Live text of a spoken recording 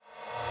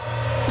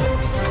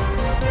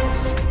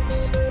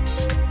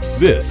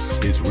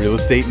This is Real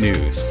Estate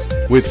News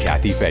with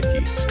Kathy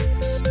Fettke.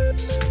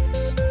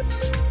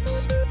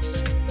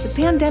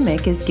 The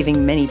pandemic is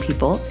giving many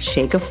people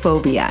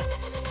shakeophobia.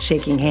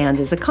 Shaking hands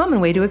is a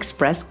common way to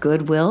express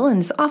goodwill and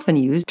is often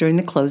used during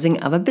the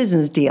closing of a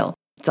business deal.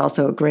 It's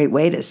also a great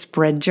way to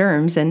spread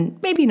germs and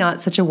maybe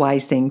not such a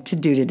wise thing to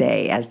do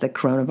today as the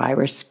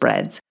coronavirus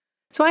spreads.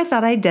 So I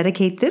thought I'd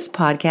dedicate this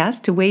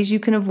podcast to ways you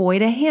can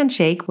avoid a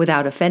handshake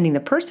without offending the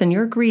person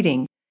you're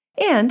greeting,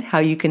 and how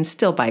you can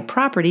still buy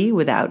property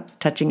without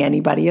touching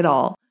anybody at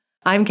all.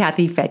 I'm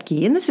Kathy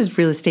Fettke, and this is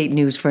Real Estate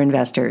News for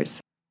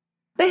Investors.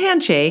 The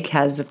handshake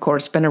has, of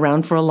course, been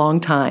around for a long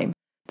time.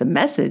 The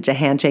message a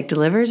handshake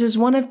delivers is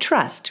one of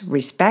trust,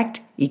 respect,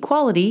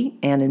 equality,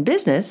 and in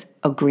business,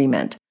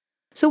 agreement.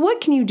 So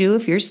what can you do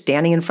if you're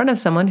standing in front of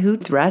someone who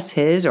thrusts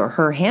his or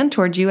her hand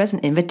towards you as an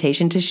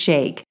invitation to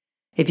shake?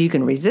 If you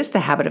can resist the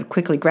habit of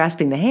quickly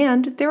grasping the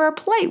hand, there are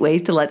polite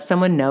ways to let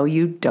someone know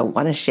you don't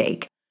want to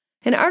shake.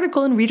 An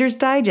article in Reader's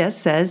Digest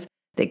says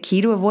the key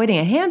to avoiding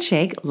a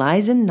handshake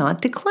lies in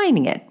not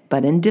declining it,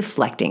 but in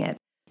deflecting it.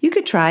 You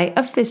could try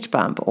a fist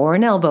bump or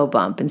an elbow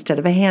bump instead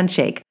of a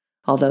handshake,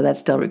 although that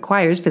still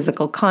requires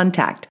physical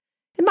contact.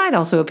 It might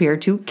also appear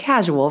too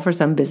casual for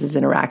some business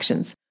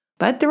interactions,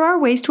 but there are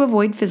ways to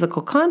avoid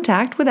physical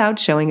contact without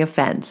showing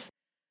offense.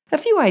 A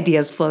few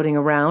ideas floating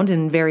around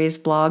in various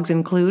blogs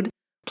include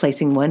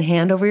placing one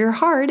hand over your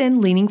heart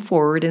and leaning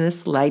forward in a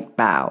slight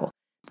bow.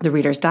 The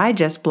Reader's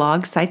Digest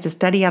blog cites a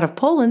study out of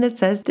Poland that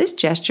says this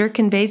gesture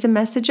conveys a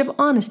message of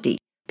honesty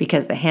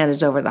because the hand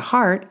is over the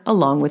heart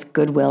along with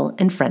goodwill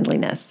and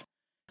friendliness.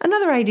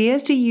 Another idea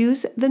is to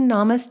use the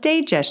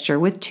namaste gesture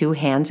with two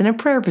hands in a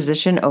prayer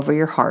position over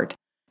your heart.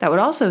 That would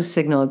also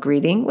signal a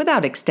greeting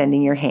without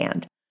extending your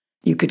hand.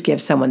 You could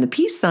give someone the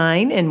peace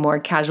sign in more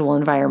casual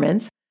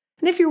environments,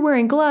 and if you're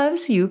wearing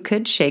gloves, you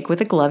could shake with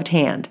a gloved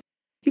hand.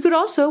 You could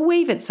also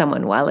wave at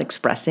someone while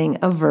expressing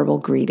a verbal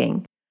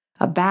greeting.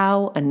 A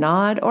bow, a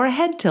nod, or a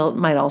head tilt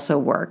might also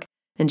work.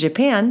 In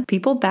Japan,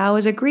 people bow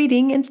as a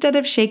greeting instead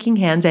of shaking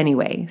hands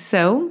anyway,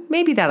 so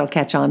maybe that'll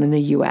catch on in the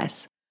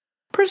US.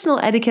 Personal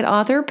etiquette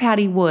author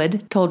Patty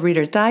Wood told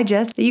Reader's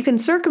Digest that you can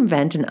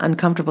circumvent an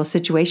uncomfortable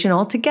situation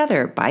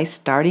altogether by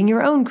starting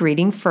your own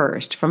greeting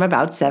first from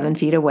about 7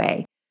 feet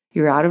away.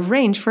 You're out of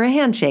range for a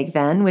handshake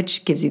then,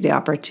 which gives you the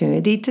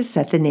opportunity to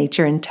set the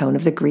nature and tone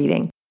of the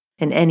greeting.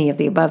 And any of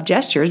the above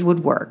gestures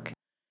would work.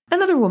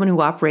 Another woman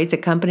who operates a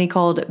company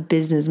called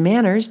Business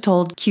Manners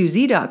told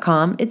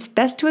QZ.com it's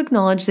best to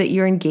acknowledge that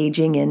you're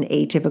engaging in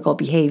atypical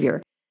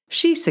behavior.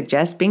 She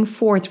suggests being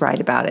forthright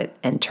about it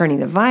and turning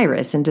the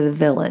virus into the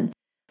villain.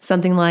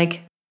 Something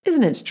like,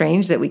 "Isn't it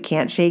strange that we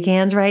can't shake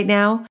hands right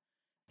now?"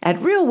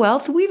 At Real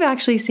Wealth, we've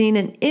actually seen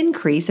an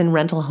increase in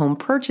rental home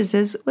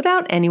purchases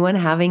without anyone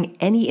having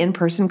any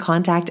in-person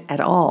contact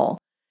at all.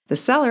 The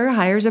seller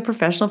hires a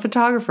professional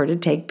photographer to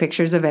take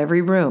pictures of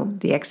every room,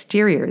 the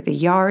exterior, the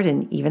yard,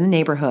 and even the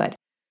neighborhood.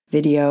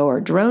 Video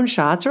or drone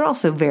shots are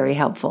also very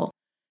helpful.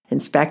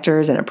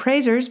 Inspectors and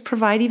appraisers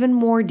provide even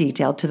more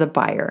detail to the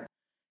buyer.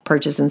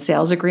 Purchase and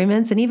sales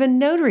agreements and even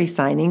notary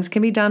signings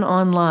can be done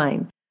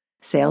online.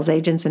 Sales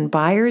agents and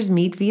buyers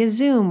meet via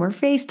Zoom or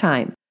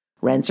FaceTime.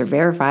 Rents are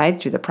verified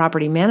through the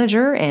property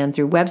manager and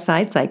through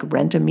websites like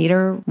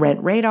Rent-A-Meter,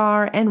 Rent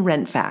Radar, and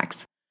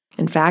RentFax.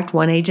 In fact,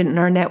 one agent in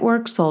our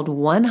network sold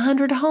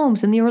 100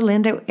 homes in the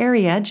Orlando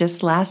area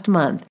just last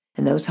month,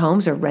 and those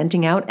homes are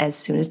renting out as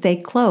soon as they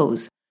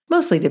close,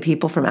 mostly to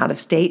people from out of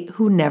state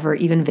who never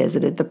even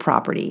visited the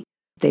property.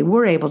 They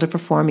were able to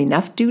perform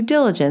enough due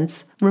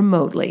diligence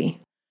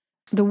remotely.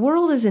 The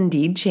world is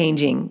indeed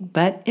changing,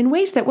 but in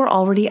ways that were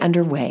already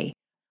underway.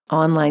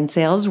 Online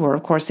sales were,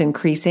 of course,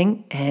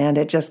 increasing, and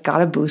it just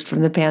got a boost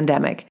from the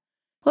pandemic.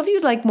 Well, if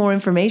you'd like more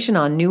information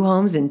on new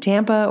homes in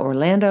Tampa,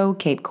 Orlando,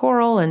 Cape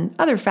Coral, and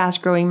other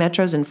fast-growing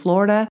metros in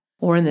Florida,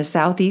 or in the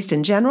Southeast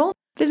in general,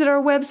 visit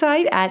our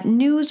website at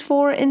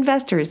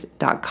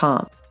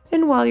newsforinvestors.com.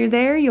 And while you're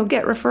there, you'll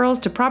get referrals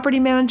to property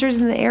managers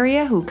in the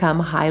area who come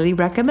highly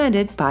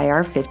recommended by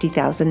our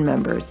 50,000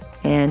 members.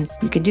 And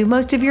you can do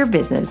most of your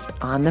business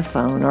on the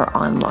phone or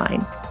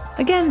online.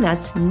 Again,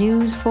 that's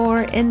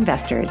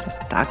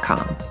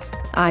newsforinvestors.com.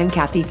 I'm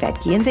Kathy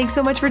Fettke, and thanks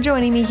so much for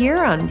joining me here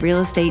on Real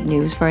Estate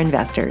News for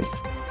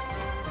Investors.